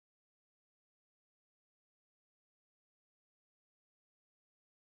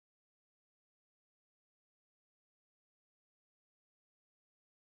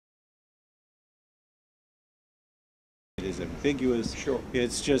is ambiguous. Sure.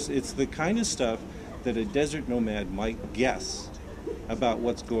 It's the kind of stuff that a desert nomad might guess about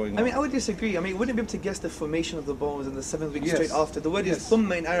what's going on. I mean, I would disagree. I mean, wouldn't be able to guess the formation of the bones in the 7th week Yes. straight after. The word is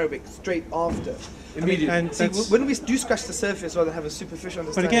thumma in Arabic, straight after. Immediately. I mean, And see, that's- when we do scratch the surface rather than have a superficial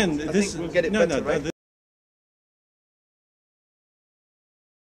but understanding, again, I this think we'll get it no, better, no, right? this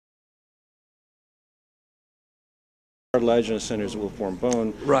cartilaginous centers will form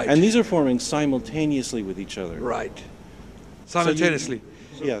bone, Right. and these are forming simultaneously with each other. Right. Simultaneously.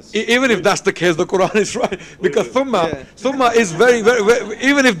 Yes. Even if that's the case, the Quran is right, because Yeah. thumma is very,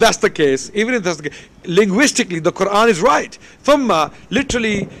 even if that's the case, linguistically the Quran is right. Thumma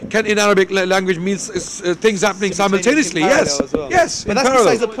literally can in Arabic language means things happening simultaneously. In parallel Yes, as well. yes. But in that's parallel.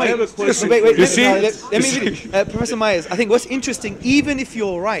 besides the point. I have a question. Wait, You see? let me read it. Professor Myers, I think what's interesting, even if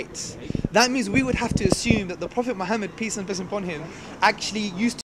you're right, that means we would have to assume that the Prophet Muhammad, peace and blessing upon him, actually used to